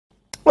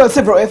Well,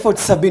 several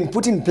efforts have been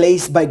put in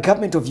place by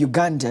government of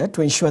Uganda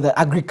to ensure that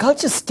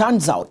agriculture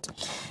stands out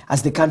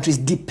as the country's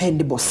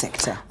dependable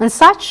sector. And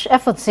such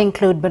efforts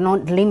include, but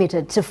not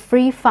limited to,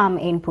 free farm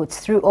inputs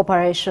through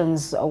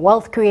operations,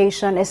 wealth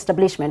creation,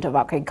 establishment of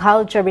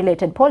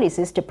agriculture-related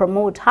policies to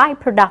promote high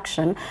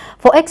production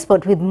for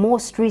export, with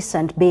most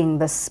recent being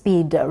the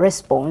speed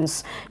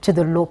response to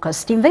the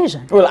locust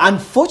invasion. Well,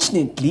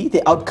 unfortunately,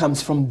 the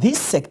outcomes from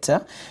this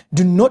sector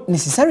do not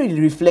necessarily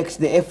reflect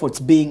the efforts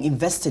being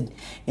invested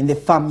in the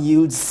farm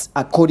yields,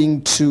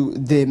 according to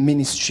the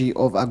Ministry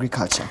of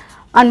Agriculture.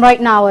 And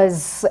right now,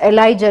 as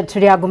Elijah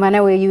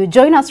Turiagumanewe, you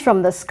join us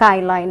from the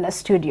Skyline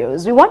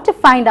Studios. We want to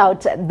find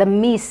out the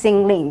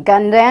missing link,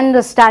 and I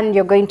understand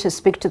you're going to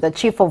speak to the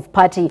Chief of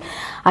Party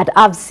at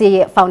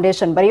Avsi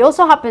Foundation, but he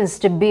also happens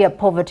to be a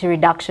poverty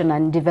reduction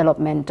and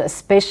development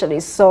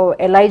specialist. So,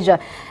 Elijah,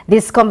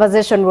 this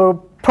conversation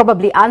will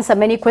probably answer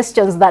many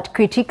questions that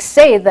critics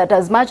say that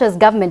as much as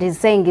government is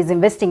saying is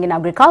investing in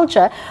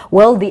agriculture,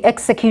 well, the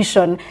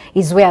execution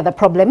is where the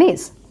problem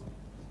is.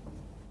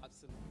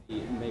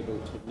 Mabel,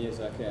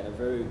 a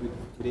very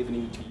good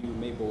evening to you,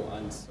 Mabel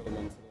and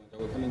Solomon.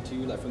 We're coming to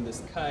you live from the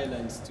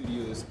Skyline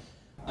Studios.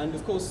 And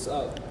of course,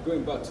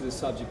 going back to the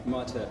subject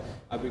matter,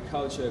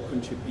 agriculture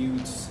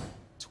contributes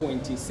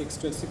 26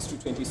 to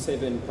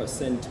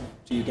 27%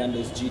 to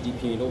Uganda's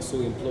GDP, and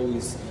also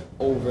employs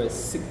over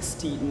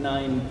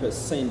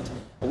 69%,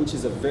 which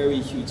is a very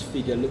huge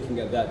figure looking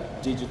at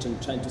that digit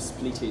and trying to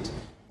split it.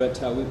 But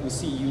we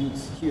see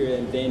youth here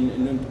and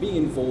then being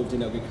involved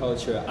in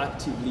agriculture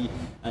actively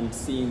and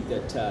seeing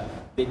that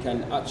they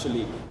can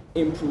actually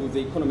improve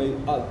the economy.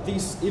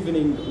 This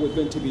evening, we're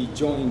going to be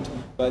joined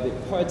by the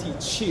party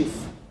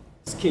chief,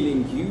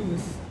 skilling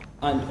youth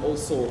and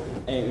also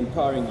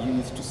empowering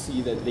youth to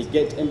see that they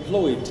get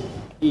employed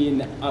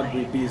in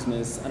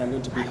agribusiness. And I'm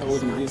going to be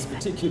holding this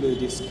particular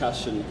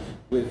discussion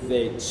with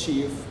the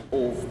chief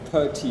of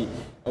party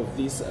of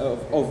this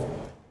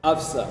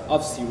Avsi,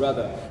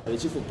 the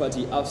Chief of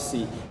Party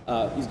Avsi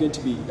is going to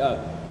be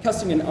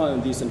casting an eye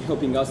on this and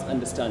helping us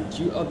understand.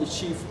 You are the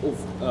Chief of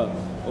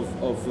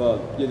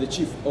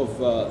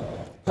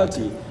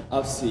Party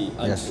Avsi,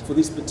 and yes, for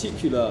this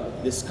particular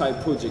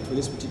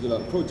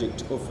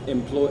project of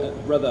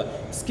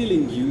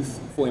skilling youth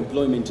for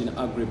employment in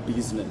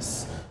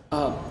agribusiness.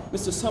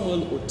 Mr.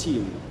 Samuel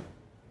Otim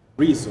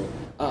Rizzo,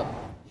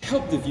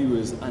 help the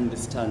viewers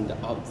understand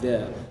out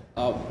there.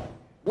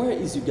 Where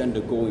is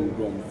Uganda going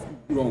wrong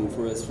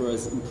for us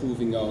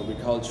improving our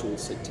agricultural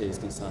sector is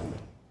concerned?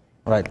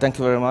 Right, thank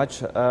you very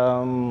much.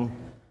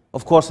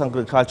 Of course,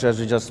 agriculture, as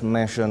you just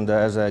mentioned,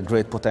 has a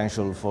great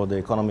potential for the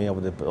economy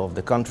of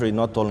the country,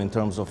 not only in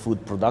terms of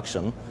food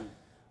production,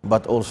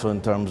 but also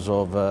in terms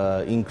of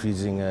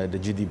increasing the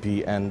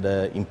GDP and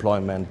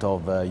employment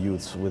of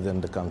youths within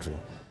the country.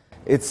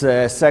 It's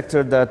a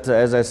sector that,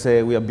 as I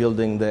say, we are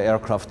building the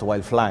aircraft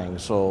while flying.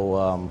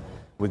 So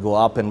we go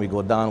up and we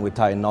go down, we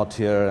tie a knot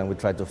here and we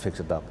try to fix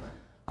it up.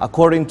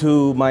 According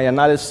to my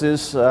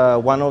analysis,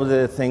 one of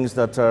the things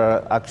that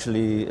are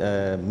actually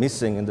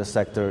missing in the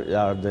sector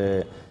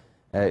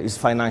is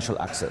financial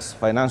access.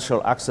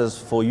 Financial access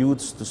for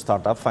youths to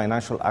start up,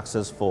 financial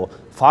access for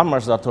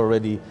farmers that are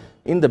already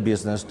in the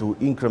business to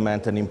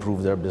increment and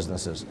improve their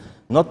businesses.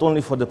 Not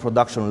only for the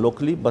production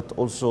locally, but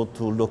also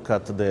to look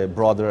at the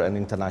broader and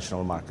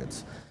international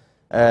markets.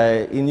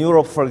 In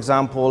Europe, for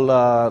example,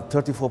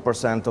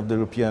 34% of the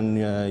European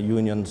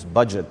Union's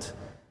budget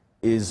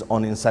is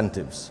on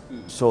incentives.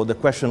 So the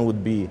question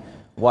would be,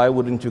 why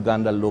wouldn't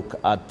Uganda look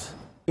at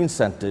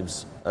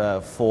incentives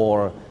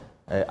for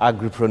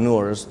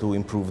agripreneurs to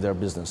improve their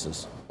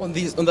businesses? On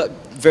that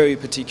very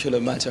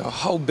particular matter,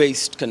 how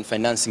based can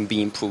financing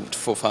be improved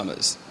for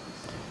farmers?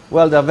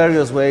 Well, there are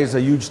various ways. A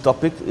huge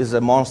topic is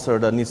a monster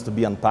that needs to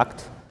be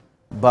unpacked.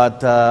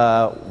 But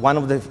one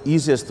of the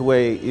easiest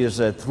way is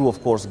through, of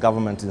course,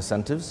 government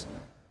incentives.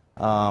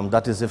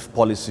 That is, if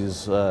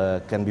policies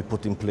can be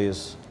put in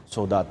place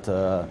so that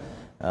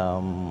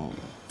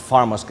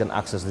farmers can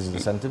access these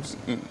incentives.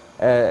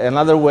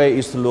 Another way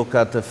is to look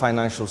at the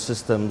financial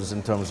systems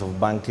in terms of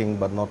banking,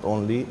 but not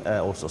only,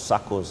 also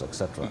SACCOs,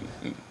 etc.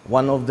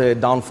 One of the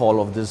downfall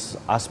of these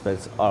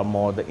aspects are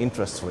more the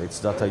interest rates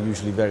that are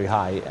usually very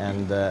high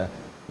and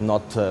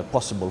not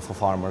possible for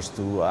farmers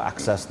to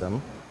access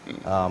them.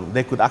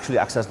 They could actually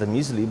access them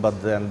easily,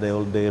 but then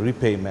the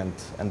repayment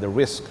and the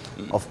risk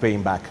of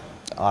paying back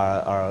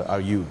are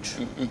huge.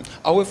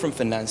 Away from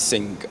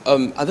financing,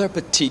 are there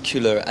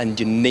particular and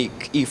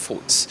unique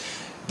efforts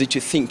that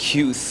you think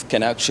youth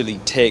can actually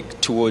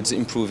take towards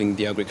improving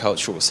the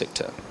agricultural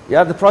sector?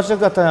 Yeah, the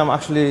project that I am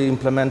actually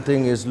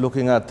implementing is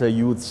looking at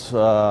youths,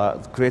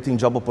 creating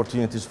job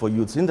opportunities for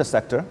youths in the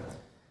sector.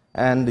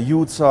 And the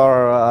youths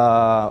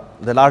are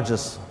the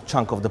largest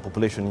chunk of the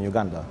population in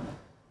Uganda.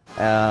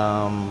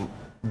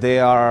 They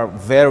are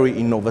very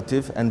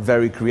innovative and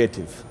very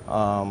creative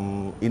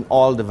in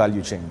all the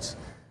value chains.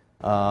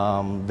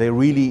 They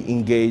really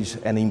engage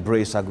and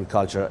embrace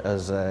agriculture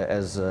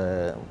as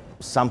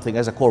something,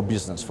 as a core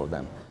business for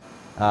them.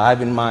 I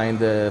have in mind,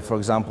 for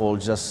example,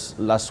 just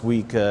last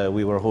week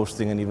we were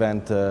hosting an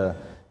event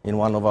in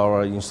one of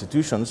our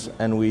institutions,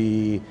 and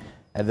we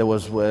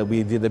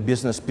did a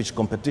business pitch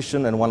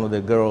competition, and one of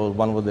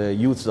the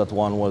youths that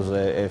won was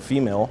a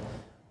female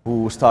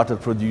who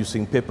started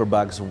producing paper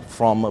bags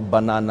from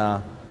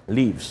banana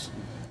leaves.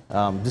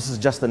 This is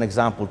just an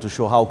example to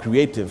show how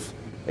creative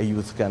a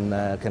youth can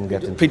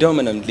get into.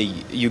 Predominantly,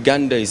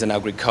 Uganda is an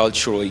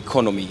agricultural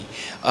economy.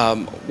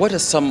 What are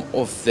some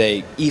of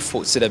the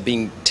efforts that are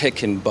being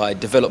taken by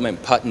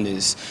development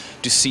partners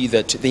to see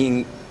that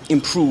they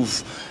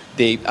improve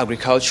the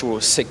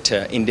agricultural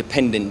sector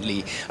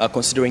independently,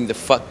 considering the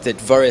fact that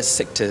various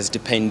sectors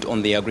depend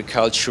on the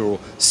agricultural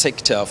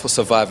sector for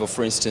survival,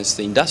 for instance,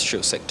 the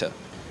industrial sector?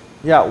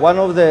 Yeah, one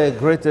of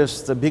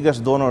the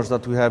biggest donors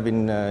that we have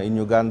in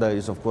Uganda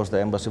is, of course, the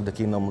Embassy of the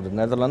Kingdom of the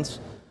Netherlands.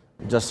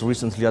 Just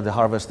recently at the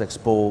Harvest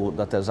Expo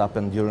that has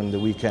happened during the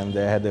weekend,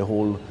 they had a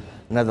whole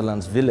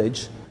Netherlands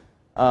village.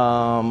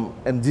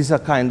 And these are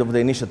kind of the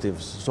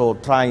initiatives. So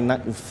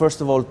trying,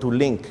 first of all, to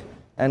link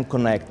and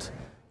connect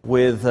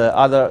with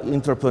other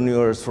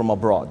entrepreneurs from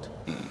abroad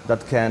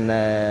that can,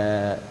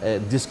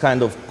 this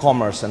kind of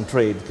commerce and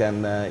trade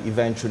can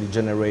eventually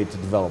generate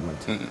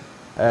development.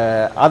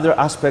 Other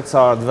aspects,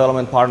 our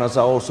development partners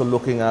are also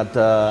looking at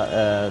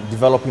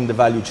developing the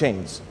value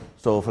chains.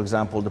 So, for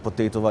example, the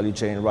potato value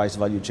chain, rice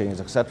value chains,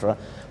 etc.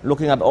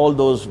 Looking at all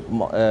those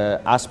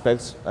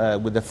aspects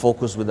with the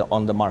focus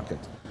on the market.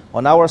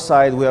 On our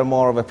side, we are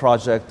more of a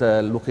project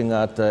looking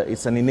at,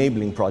 it's an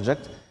enabling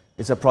project.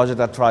 It's a project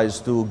that tries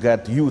to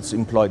get youths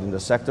employed in the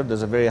sector.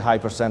 There's a very high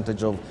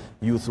percentage of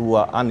youth who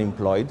are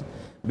unemployed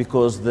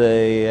because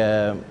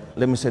the,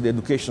 let me say, the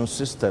education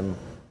system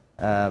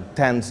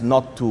tends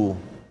not to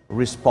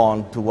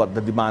respond to what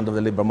the demand of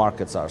the labor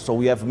markets are. So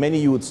we have many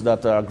youths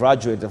that are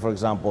graduated, for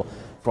example,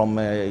 from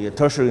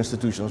tertiary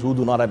institutions who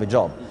do not have a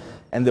job.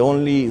 And the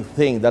only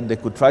thing that they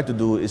could try to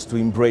do is to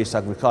embrace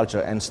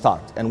agriculture and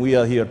start. And we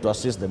are here to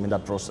assist them in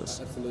that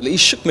process. Absolutely. It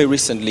shook me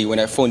recently when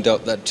I found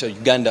out that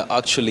Uganda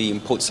actually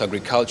imports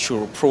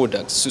agricultural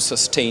products to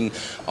sustain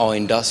our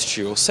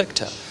industrial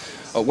sector.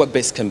 What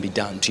best can be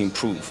done to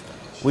improve?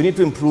 We need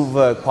to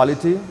improve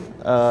quality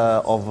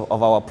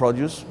of our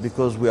produce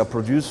because we are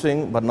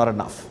producing, but not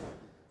enough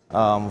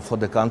for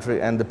the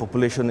country, and the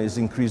population is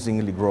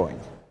increasingly growing.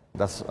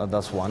 That's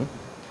one.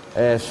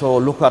 So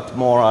look at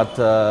more at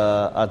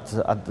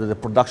the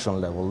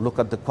production level, look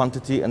at the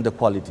quantity and the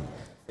quality.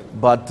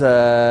 But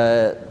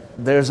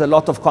there's a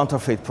lot of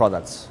counterfeit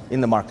products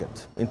in the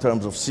market in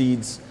terms of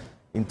seeds,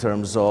 in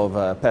terms of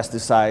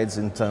pesticides,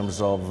 in terms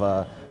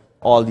of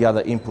all the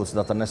other inputs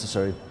that are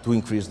necessary to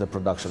increase the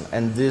production.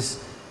 And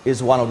this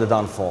is one of the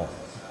downfall.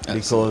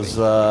 Because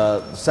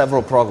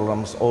several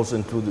programs, also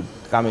included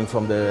coming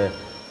from the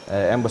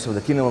Embassy of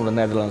the Kingdom of the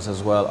Netherlands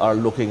as well, are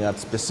looking at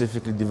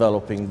specifically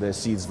developing the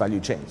seeds value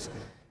chains.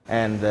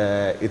 And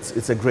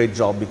it's a great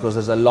job because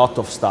there's a lot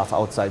of stuff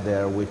outside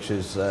there which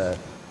is, at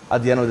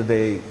the end of the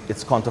day,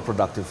 it's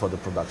counterproductive for the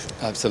production.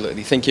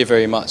 Absolutely. Thank you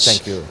very much.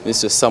 Thank you.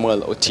 Mr.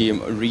 Samuel Otim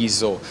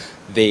Rizo,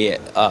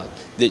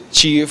 the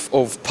Chief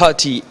of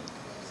Party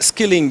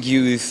Skilling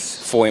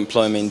Youth for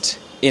Employment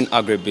in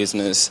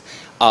Agribusiness,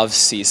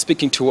 Avsi,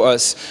 speaking to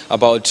us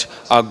about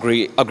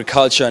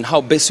agriculture and how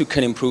best we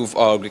can improve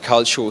our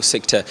agricultural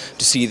sector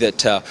to see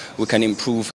that we can improve